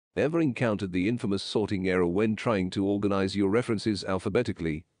Ever encountered the infamous sorting error when trying to organize your references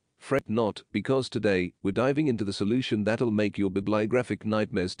alphabetically? Fret not, because today we're diving into the solution that'll make your bibliographic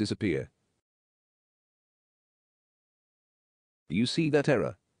nightmares disappear. You see that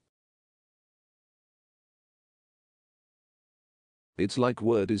error? It's like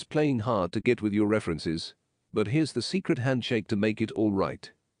Word is playing hard to get with your references, but here's the secret handshake to make it all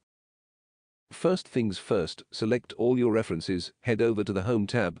right. First things first, select all your references, head over to the Home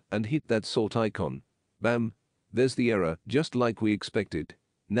tab, and hit that sort icon. Bam! There's the error, just like we expected.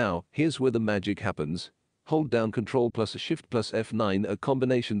 Now, here's where the magic happens. Hold down Ctrl plus Shift plus F9, a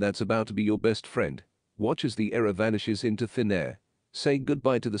combination that's about to be your best friend. Watch as the error vanishes into thin air. Say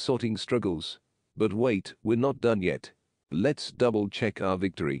goodbye to the sorting struggles. But wait, we're not done yet. Let's double check our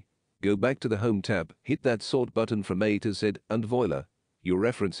victory. Go back to the Home tab, hit that sort button from A to Z, and voila! Your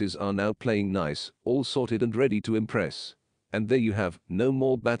references are now playing nice, all sorted and ready to impress. And there you have, no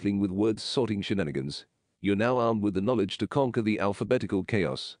more battling with Word's sorting shenanigans. You're now armed with the knowledge to conquer the alphabetical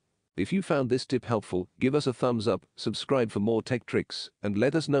chaos. If you found this tip helpful, give us a thumbs up, subscribe for more tech tricks, and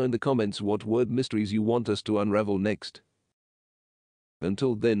let us know in the comments what word mysteries you want us to unravel next.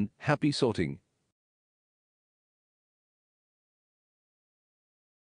 Until then, happy sorting.